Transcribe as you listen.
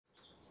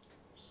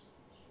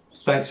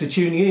Thanks for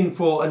tuning in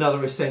for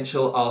another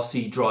essential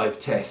RC drive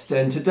test,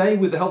 and today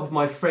with the help of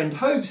my friend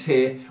Hobbes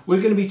here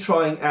we're going to be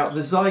trying out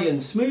the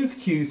Zhiyun Smooth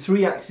Q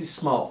 3-axis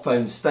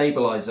smartphone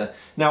stabiliser.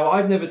 Now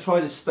I've never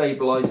tried a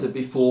stabiliser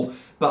before,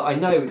 but I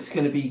know it's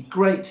going to be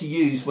great to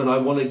use when I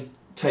want to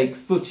take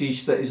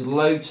footage that is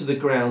low to the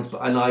ground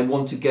and I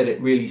want to get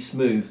it really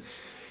smooth.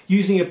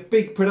 Using a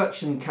big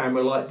production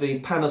camera like the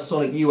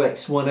Panasonic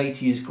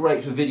UX180 is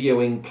great for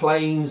videoing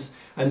planes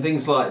and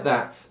things like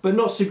that, but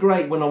not so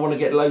great when I want to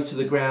get low to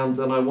the ground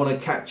and I want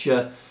to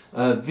capture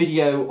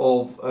video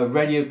of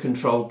radio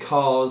controlled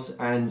cars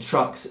and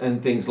trucks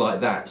and things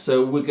like that.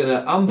 So we're going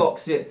to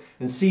unbox it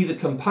and see the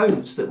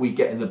components that we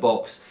get in the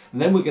box,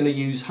 and then we're going to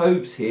use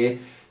Hobbes here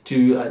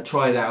to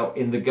try it out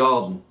in the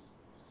garden.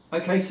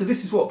 Okay, so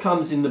this is what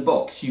comes in the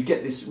box. You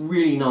get this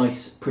really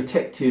nice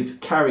protective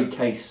carry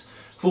case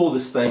for the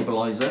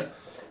stabiliser,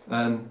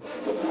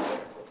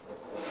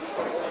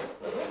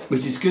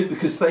 which is good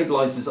because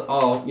stabilisers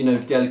are, you know,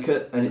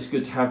 delicate, and it's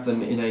good to have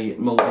them in a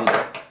moulded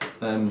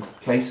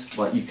case,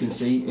 like you can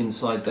see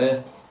inside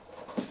there.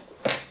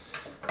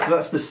 So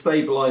that's the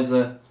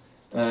stabiliser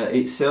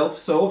itself.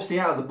 So obviously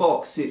out of the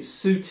box it's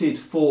suited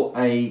for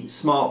a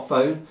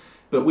smartphone,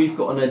 but we've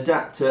got an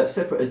adapter, a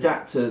separate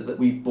adapter that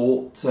we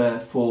bought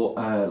for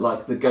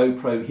like the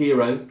GoPro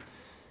Hero,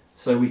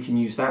 so we can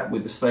use that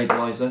with the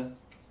stabiliser.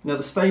 Now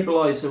the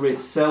stabiliser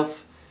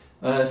itself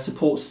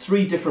supports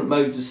 3 different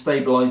modes of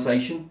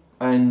stabilisation,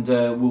 and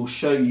we'll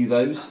show you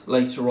those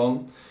later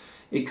on.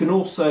 It can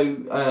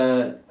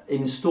also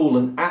install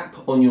an app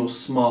on your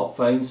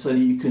smartphone so that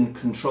you can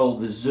control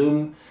the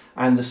zoom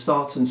and the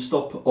start and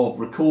stop of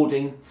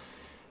recording.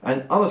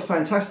 And other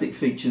fantastic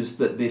features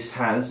that this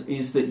has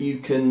is that you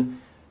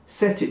can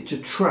set it to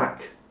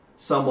track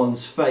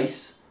someone's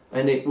face,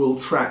 and it will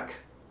track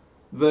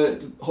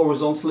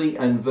horizontally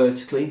and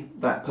vertically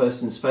that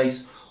person's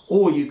face.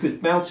 Or you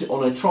could mount it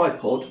on a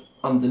tripod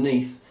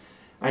underneath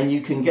and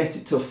you can get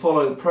it to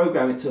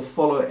program it to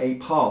follow a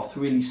path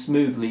really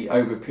smoothly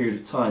over a period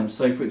of time.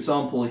 So for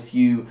example, if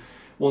you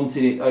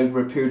wanted it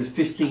over a period of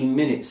 15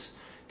 minutes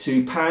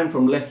to pan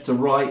from left to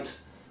right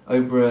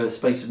over a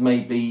space of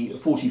maybe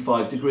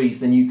 45 degrees,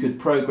 then you could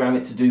program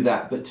it to do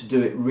that, but to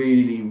do it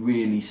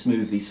really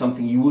smoothly,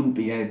 something you wouldn't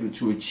be able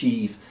to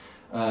achieve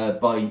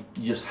by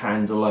just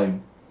hand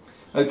alone.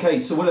 Okay,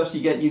 so what else you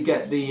get? You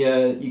get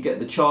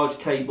the charge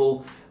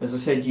cable. As I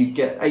said, you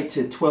get 8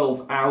 to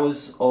 12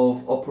 hours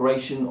of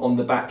operation on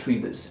the battery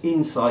that's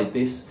inside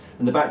this,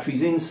 and the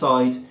battery's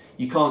inside,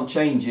 you can't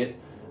change it,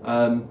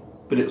 but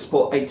it'll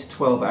support 8 to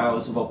 12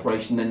 hours of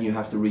operation, then you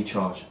have to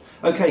recharge.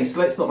 Okay, so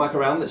let's not muck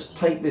around, let's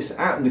take this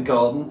out in the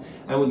garden,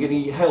 and we're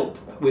going to help,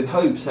 with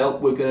Hobbes'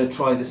 help, we're going to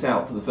try this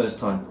out for the first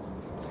time.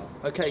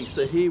 Okay,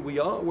 so here we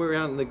are, we're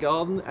out in the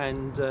garden,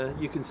 and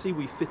you can see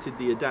we fitted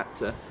the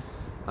adapter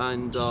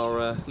and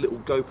our little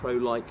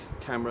GoPro-like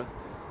camera,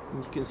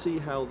 and you can see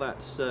how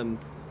that's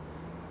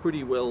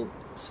pretty well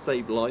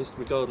stabilised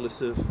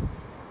regardless of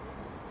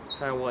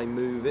how I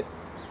move it.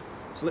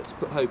 So let's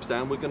put Hobbes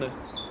down. We're gonna,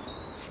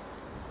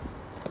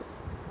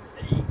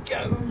 there you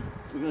go,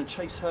 we're gonna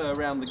chase her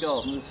around the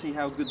garden and see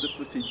how good the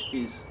footage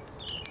is.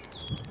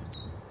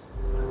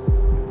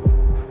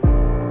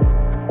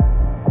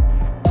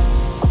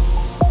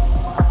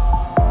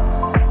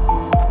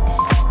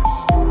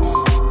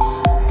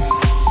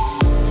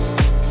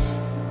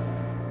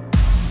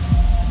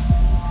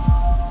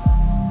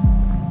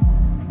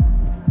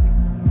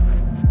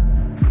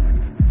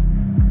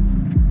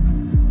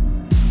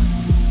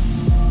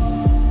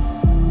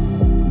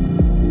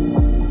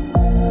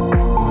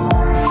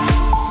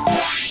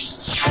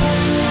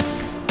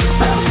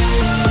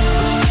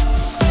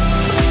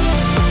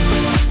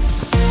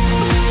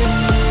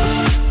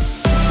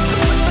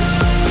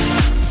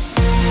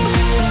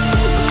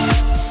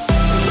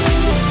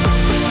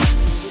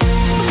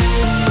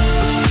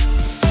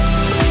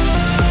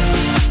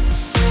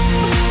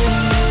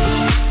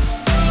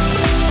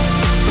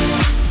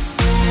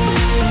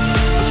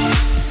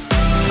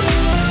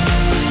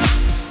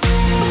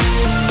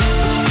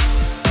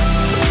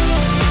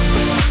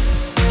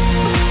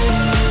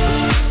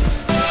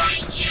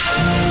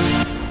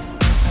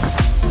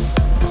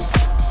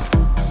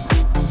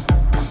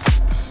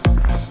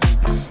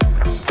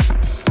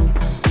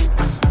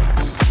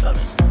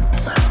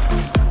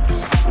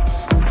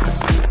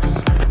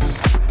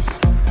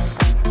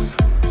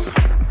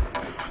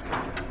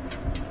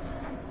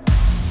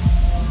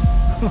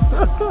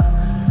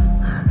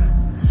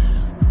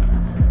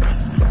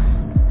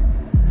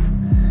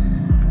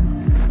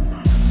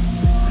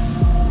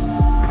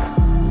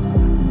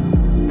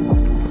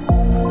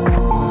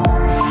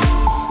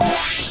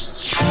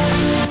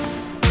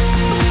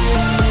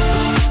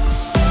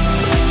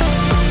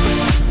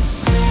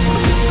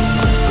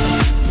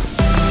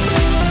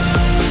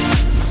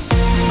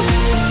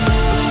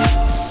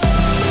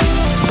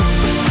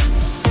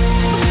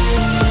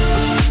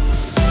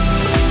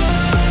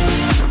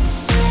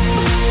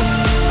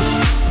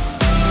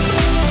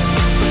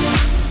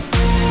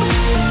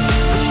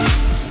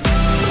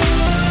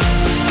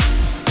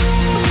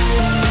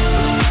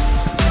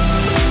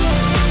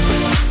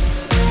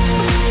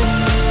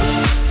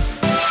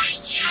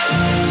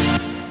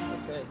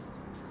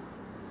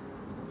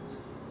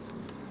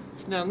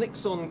 Now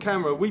Nick's on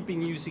camera. We've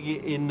been using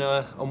it in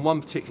on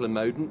one particular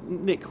mode.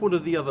 Nick, what are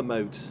the other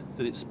modes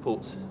that it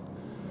supports?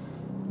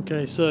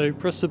 Okay, so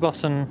press the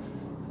button.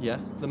 Yeah,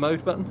 the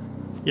mode button.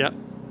 Yeah.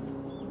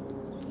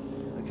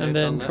 Okay, And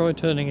then try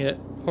turning it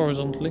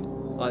horizontally.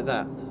 Like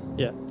that.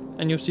 Yeah,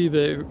 and you'll see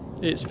that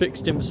it's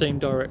fixed in the same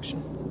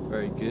direction.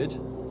 Very good.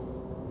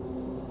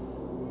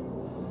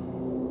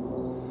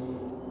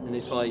 And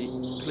if I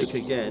click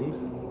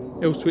again,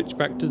 It'll switch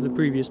back to the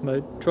previous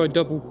mode. Try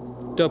double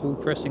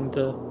pressing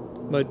the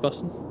mode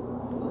button.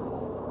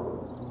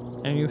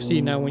 And you'll see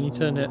now when you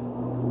turn it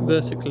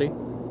vertically,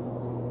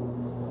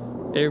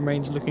 it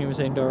remains looking in the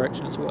same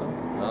direction as well.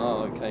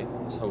 oh, okay,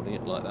 it's holding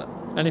it like that.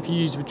 And if you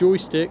use the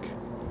joystick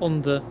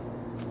on the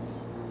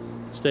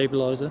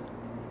stabiliser,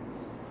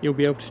 you'll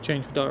be able to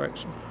change the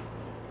direction.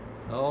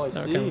 Oh, I Now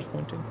the see. camera's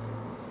pointing.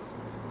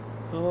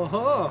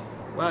 Aha!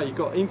 Wow, you've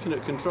got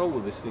infinite control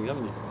with this thing,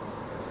 haven't you?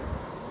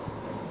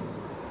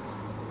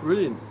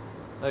 Brilliant.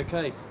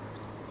 Okay.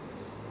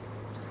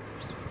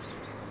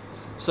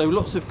 So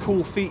lots of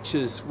cool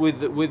features with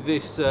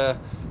this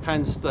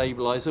hand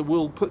stabiliser.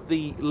 We'll put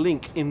the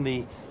link in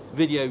the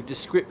video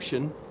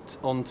description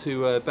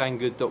onto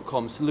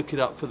banggood.com. So look it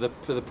up for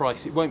the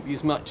price. It won't be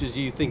as much as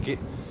you think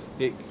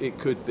it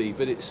could be,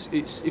 but it's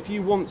if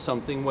you want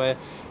something where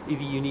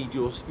either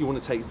you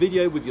want to take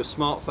video with your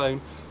smartphone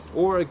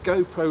or a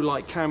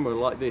GoPro-like camera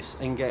like this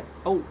and get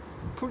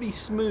pretty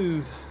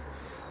smooth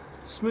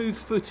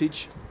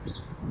footage,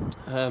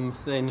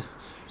 then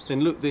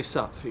look this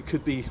up. It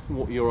could be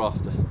what you're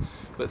after.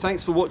 But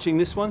thanks for watching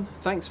this one.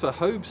 Thanks for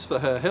Hobbes for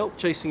her help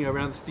chasing her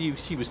around.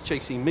 She was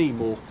chasing me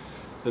more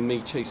than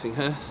me chasing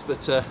her,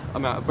 but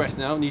I'm out of breath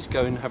now. I need to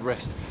go and have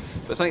rest.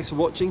 But thanks for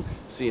watching.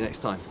 See you next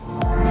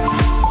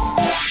time.